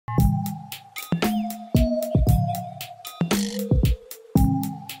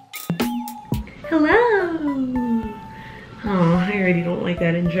Hello! Oh, I already don't like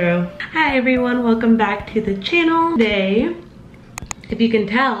that intro. Hi everyone, welcome back to the channel. Today, if you can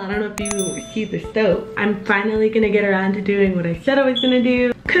tell, I don't know if you see the stove, I'm finally gonna get around to doing what I said I was gonna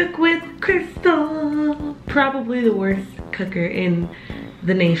do. Cook with Crystal! Probably the worst cooker in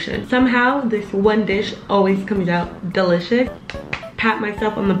the nation. Somehow, this one dish always comes out delicious. Pat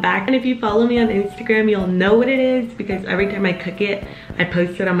myself on the back, and if you follow me on Instagram, you'll know what it is because every time I cook it, I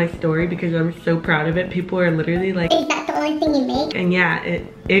post it on my story because I'm so proud of it. People are literally like, is that the only thing you make? And yeah,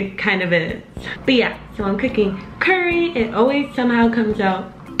 it kind of is. But yeah, so I'm cooking curry. It always somehow comes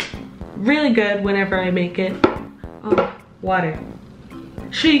out really good whenever I make it. Oh, water.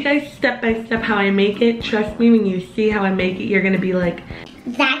 Show you guys step by step how I make it. Trust me, when you see how I make it, you're gonna be like,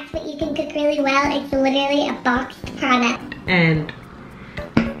 that's what you can cook really well. It's literally a boxed product. And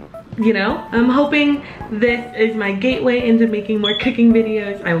you know, I'm hoping this is my gateway into making more cooking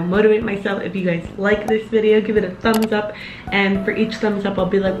videos. I will motivate myself. If you guys like this video, give it a thumbs up, and for each thumbs up I'll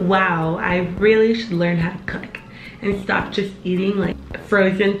be like, wow, I really should learn how to cook and stop just eating like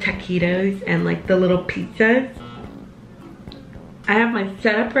frozen taquitos and like the little pizzas. I have my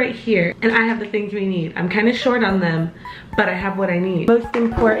setup right here and I have the things we need. I'm kind of short on them, but I have what I need. Most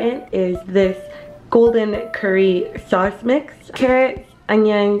important is this golden curry sauce mix, carrots,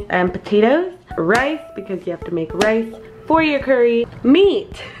 onions, and potatoes, rice, because you have to make rice for your curry,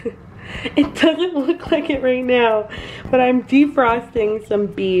 meat. It doesn't look like it right now, but I'm defrosting some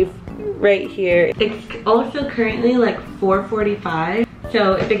beef right here. It's also currently like 4:45,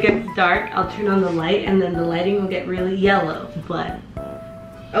 so if it gets dark, I'll turn on the light and then the lighting will get really yellow, but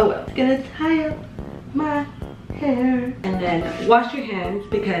oh well. I'm gonna tie up my hair and then wash your hands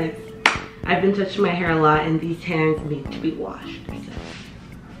because I've been touching my hair a lot and these hands need to be washed.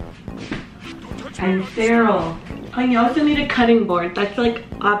 I'm sterile. Oh, you also need a cutting board. That's like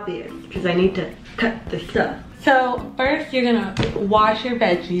obvious because I need to cut the stuff. So first you're gonna wash your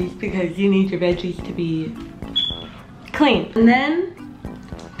veggies because you need your veggies to be clean. And then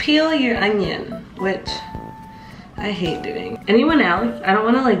peel your onion, which I hate doing. Anyone else? I don't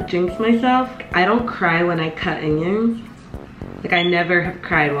wanna like jinx myself. I don't cry when I cut onions. Like I never have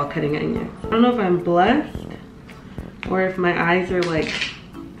cried while cutting onions. I don't know if I'm blessed or if my eyes are like,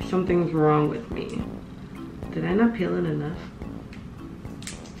 something's wrong with me. Did I not peel it enough?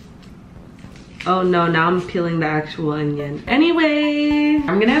 Oh no, now I'm peeling the actual onion. Anyways,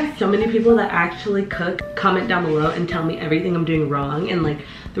 I'm gonna have so many people that actually cook comment down below and tell me everything I'm doing wrong and like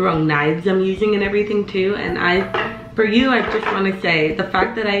the wrong knives I'm using and everything too. And for you, I just wanna say the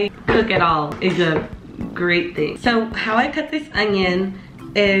fact that I cook at all is a great thing. So how I cut this onion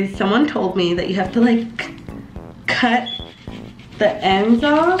is someone told me that you have to like cut the ends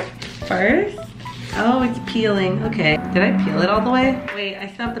off first. Oh, it's peeling. Okay. Did I peel it all the way? Wait, I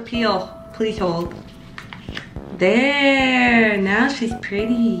still have to peel. Please hold. There. Now she's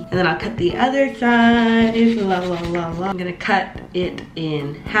pretty. And then I'll cut the other side. La la la la. I'm gonna cut it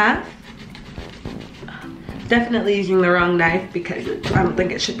in half. Definitely using the wrong knife because I don't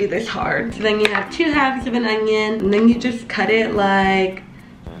think it should be this hard. So then you have 2 halves of an onion and then you just cut it like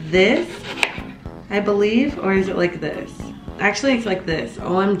this, I believe, or is it like this? Actually, it's like this.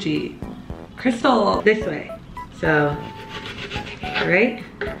 OMG. Crystal, this way. So, right?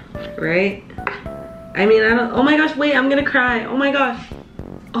 I mean, I don't, oh my gosh, wait, I'm gonna cry. Oh my gosh.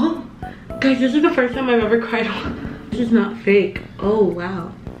 Oh, guys, this is the first time I've ever cried. This is not fake. Oh,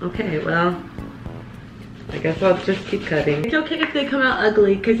 wow. Okay, well, I guess I'll just keep cutting. It's okay if they come out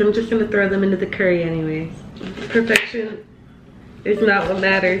ugly because I'm just gonna throw them into the curry anyways. Perfection is not what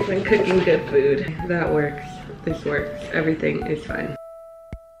matters when cooking good food. That works. This works. Everything is fine.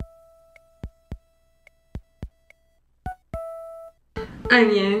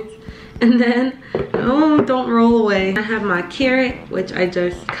 Onions. And then, oh, don't roll away. I have my carrot, which I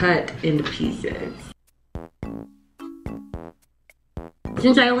just cut into pieces.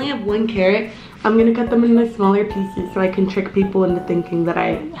 Since I only have 1 carrot, I'm gonna cut them into smaller pieces so I can trick people into thinking that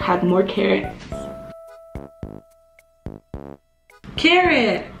I had more carrots.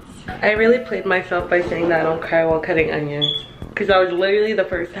 Carrots! I really played myself by saying that I don't cry while cutting onions. Because that was literally the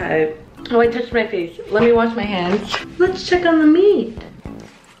first time. Oh, I touched my face. Let me wash my hands. Let's check on the meat.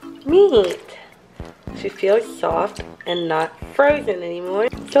 Meat. She feels soft and not frozen anymore.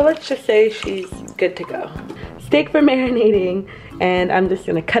 So let's just say she's good to go. Steak for marinating, and I'm just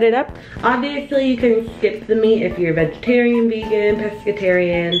gonna cut it up. Obviously, you can skip the meat if you're vegetarian, vegan,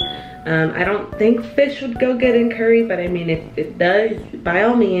 pescatarian. I don't think fish would go good in curry, but I mean, if it does, by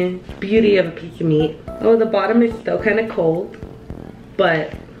all means. Beauty of a piece of meat. Oh, the bottom is still kind of cold,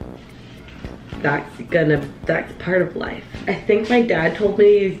 but that's part of life. I think my dad told me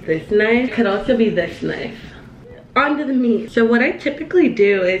to use this knife. It could also be this knife. Onto the meat. So what I typically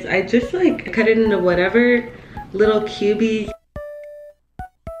do is I just like cut it into whatever little cubies.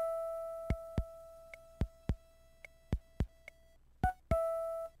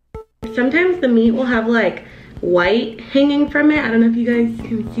 Sometimes the meat will have like white hanging from it. I don't know if you guys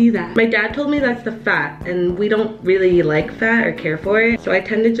can see that. My dad told me that's the fat, and we don't really like fat or care for it. So I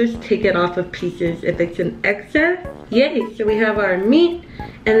tend to just take it off of pieces if it's an excess. Yay, so we have our meat,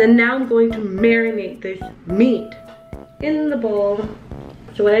 and then now I'm going to marinate this meat in the bowl.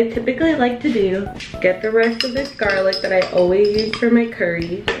 So what I typically like to do, get the rest of this garlic that I always use for my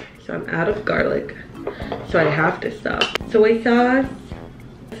curry. So I'm out of garlic, so I have to stop. Soy sauce,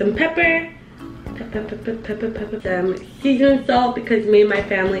 some pepper, some seasoned salt because me and my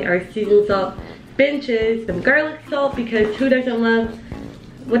family are seasoned salt benches, some garlic salt because who doesn't love,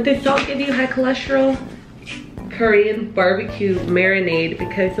 what does salt give you, high cholesterol? Korean barbecue marinade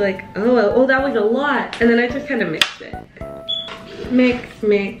because like, oh, that was a lot. And then I just kind of mix it. Mix.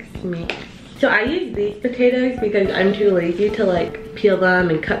 So I use these potatoes because I'm too lazy to like peel them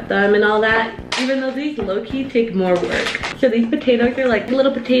and cut them and all that, even though these low-key take more work. So these potatoes are like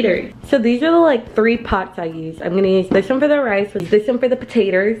little potatoes. So these are the like 3 pots I use. I'm gonna use this one for the rice, this one for the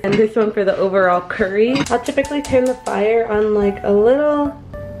potatoes, and this one for the overall curry. I'll typically turn the fire on like a little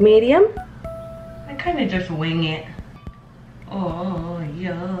medium. I kind of just wing it. Oh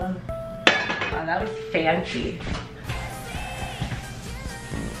yeah. Wow, that was fancy.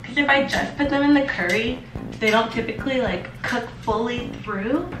 Because if I just put them in the curry, they don't typically like cook fully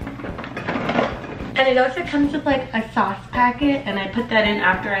through. And it also comes with like a sauce packet, and I put that in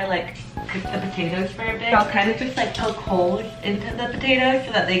after I like cook the potatoes for a bit. I'll kind of just like poke holes into the potatoes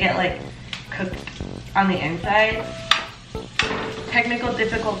so that they get like cooked on the inside. Technical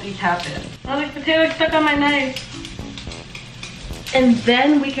difficulties happen. Oh, there's potatoes stuck on my knife. And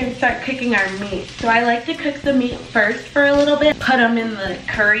then we can start cooking our meat. So I like to cook the meat first for a little bit. Put them in the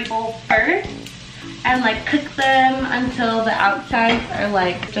curry bowl first. And like cook them until the outsides are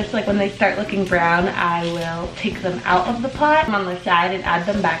like, just like when they start looking brown, I will take them out of the pot on the side and add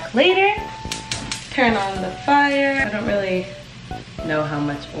them back later. Turn on the fire. I don't really know how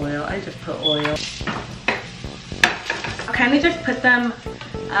much oil. I just put oil. I'll kind of just put them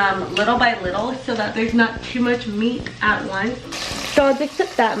little by little so that there's not too much meat at once. So I'll just put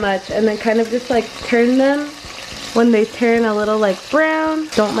that much and then kind of just like turn them when they turn a little like brown.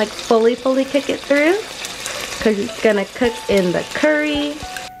 Don't like fully cook it through because it's gonna cook in the curry.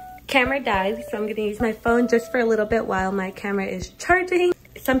 Camera died, so I'm gonna use my phone just for a little bit while my camera is charging.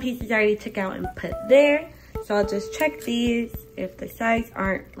 Some pieces I already took out and put there. So I'll just check these. If the sides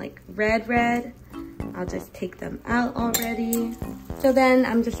aren't like red, I'll just take them out already. So then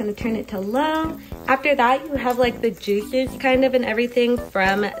I'm just gonna turn it to low. After that, you have like the juices kind of and everything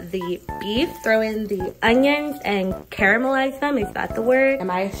from the beef. Throw in the onions and caramelize them. Is that the word? Am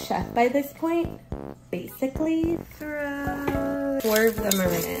I a chef by this point? Basically, swerve them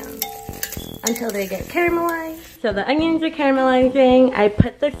around until they get caramelized. So the onions are caramelizing. I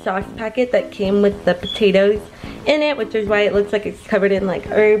put the sauce packet that came with the potatoes in it, which is why it looks like it's covered in like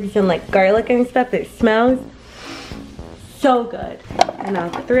herbs and like garlic and stuff. It smells so good. And I'll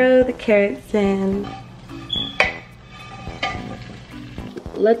throw the carrots in.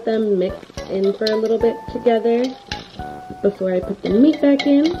 Let them mix in for a little bit together before I put the meat back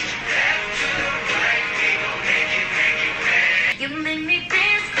in.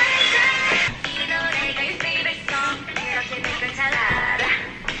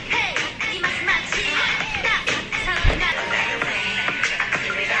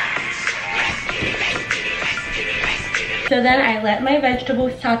 So then I let my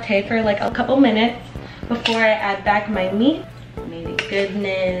vegetables saute for like a couple minutes before I add back my meat. Maybe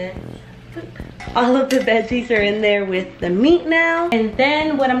goodness. All of the veggies are in there with the meat now. And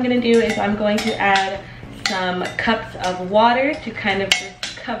then what I'm gonna do is I'm going to add some cups of water to kind of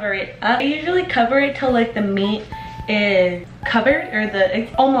just cover it up. I usually cover it till like the meat is covered, or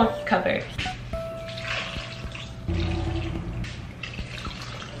it's almost covered.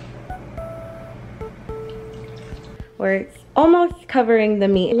 Where it's almost covering the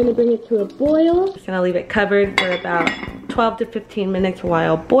meat. I'm gonna bring it to a boil. Just gonna leave it covered for about 12 to 15 minutes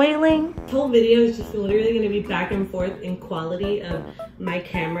while boiling. This whole video is just literally gonna be back and forth in quality of my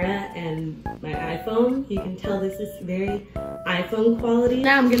camera and my iPhone. You can tell this is very iPhone quality.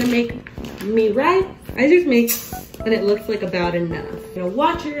 Now I'm gonna make me rice. I just make, and it looks like about enough. You know,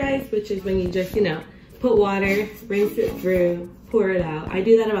 watch your rice, which is when you just, you know, put water, rinse it through, pour it out. I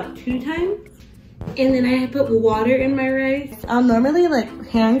do that about 2 times. And then I put water in my rice. I'll normally like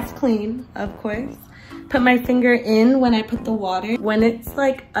hands clean, of course. Put my finger in when I put the water. When it's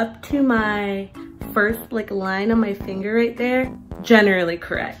like up to my first like line on my finger right there, generally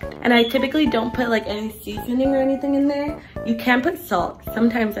correct. And I typically don't put like any seasoning or anything in there. You can put salt.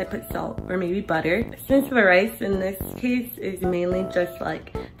 Sometimes I put salt or maybe butter. Since the rice in this case is mainly just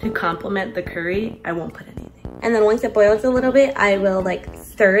like to complement the curry, I won't put anything. And then once it boils a little bit, I will like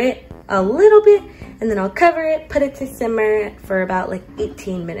stir it a little bit and then I'll cover it, put it to simmer for about like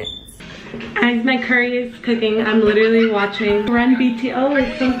 18 minutes. As my curry is cooking, I'm literally watching ᵝᵉ. Oh,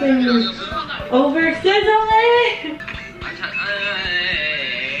 it's something over sizzling!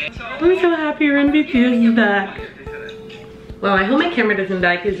 I'm so happy ᵝᵉ is back. Wow, I hope my camera doesn't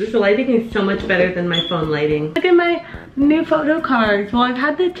die because this lighting is so much better than my phone lighting. Look at my new photo cards. Well, I've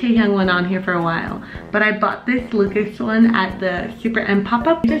had the Taehyung one on here for a while, but I bought this Lucas one at the Super M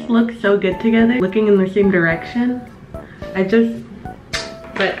pop-up. They just look so good together, looking in the same direction.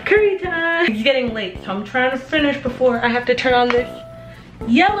 But curry time! It's getting late, so I'm trying to finish before I have to turn on this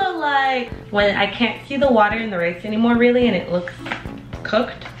yellow light. When I can't see the water in the rice anymore really and it looks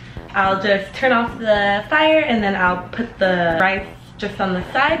cooked, I'll just turn off the fire and then I'll put the rice just on the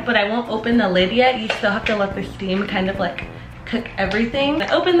side, but I won't open the lid yet. You still have to let the steam kind of like cook everything.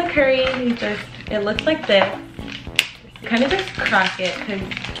 I open the curry, it looks like this. You kind of just crack it because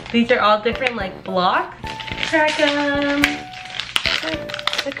these are all different like blocks. Crack them.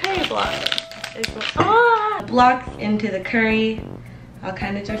 The curry blocks. Blocks into the curry. I'll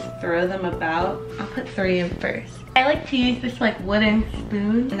kind of just throw them about. I'll put 3 in first. I like to use this like wooden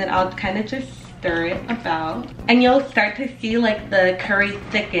spoon and then I'll kind of just stir it about. And you'll start to see like the curry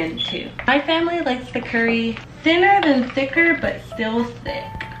thicken too. My family likes the curry thinner than thicker, but still thick.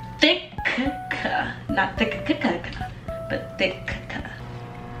 Thick, not thick, but thick.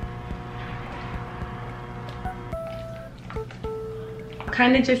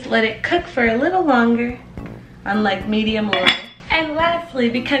 Kind of just let it cook for a little longer on like medium low. And lastly,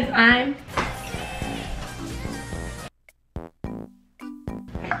 because I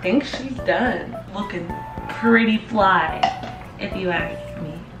think she's done. Looking pretty fly, if you ask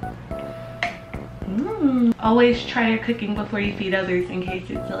me. Always try your cooking before you feed others in case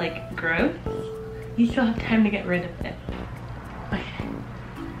it's like gross. You still have time to get rid of it. Okay.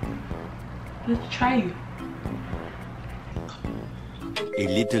 Let's try you. A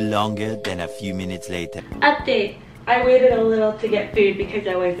little longer than a few minutes later. Update. I waited a little to get food because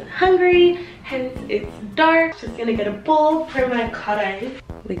I wasn't hungry, hence it's dark. Just gonna get a bowl for my ᵗარეᵦ.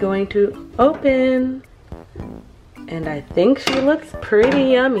 We're going to open. And I think she looks pretty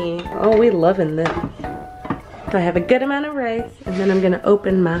yummy. Oh, we loving this. So I have a good amount of rice and then I'm gonna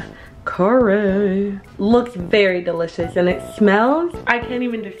open my ᵗარეᵦ. Looks very delicious and it smells, I can't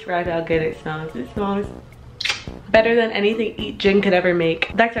even describe how good it smells. It smells better than anything Jin could ever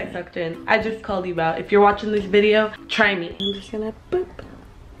make. That's right, Seokjin. I just called you out. If you're watching this video, try me. I'm just gonna boop.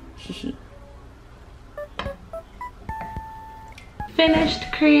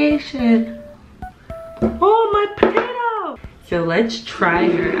 Finished creation. Oh, my potato! So let's try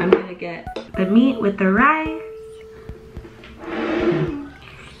her. I'm gonna get the meat with the rice.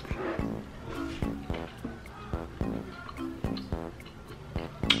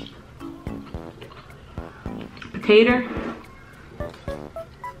 Potato.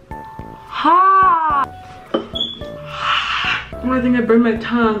 Ha! I think I burned my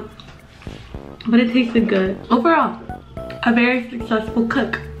tongue, but it tasted good. Overall, a very successful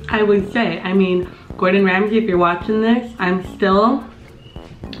cook, I would say. I mean, Gordon Ramsay, if you're watching this, I'm still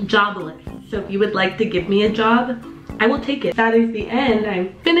jobless. So if you would like to give me a job, I will take it. That is the end.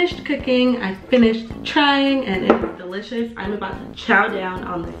 I'm finished cooking. I finished trying and it was delicious. I'm about to chow down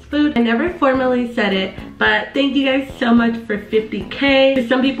on this food. I never formally said it, but thank you guys so much for 50K. For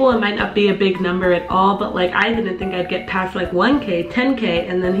some people, it might not be a big number at all, but like I didn't think I'd get past like 1K, 10K,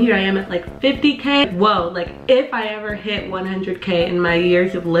 and then here I am at like 50K. Whoa, like if I ever hit 100K in my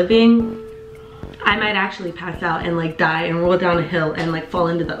years of living, I might actually pass out and like die and roll down a hill and like fall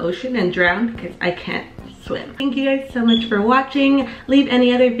into the ocean and drown because I can't swim. Thank you guys so much for watching. Leave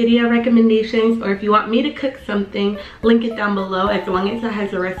any other video recommendations or if you want me to cook something, link it down below. As long as it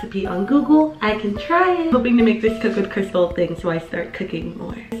has a recipe on Google, I can try it. Hoping to make this cook with crystal thing so I start cooking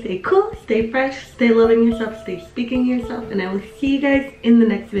more. Stay cool, stay fresh, stay loving yourself, stay speaking yourself, and I will see you guys in the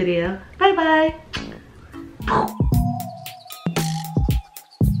next video. Bye bye.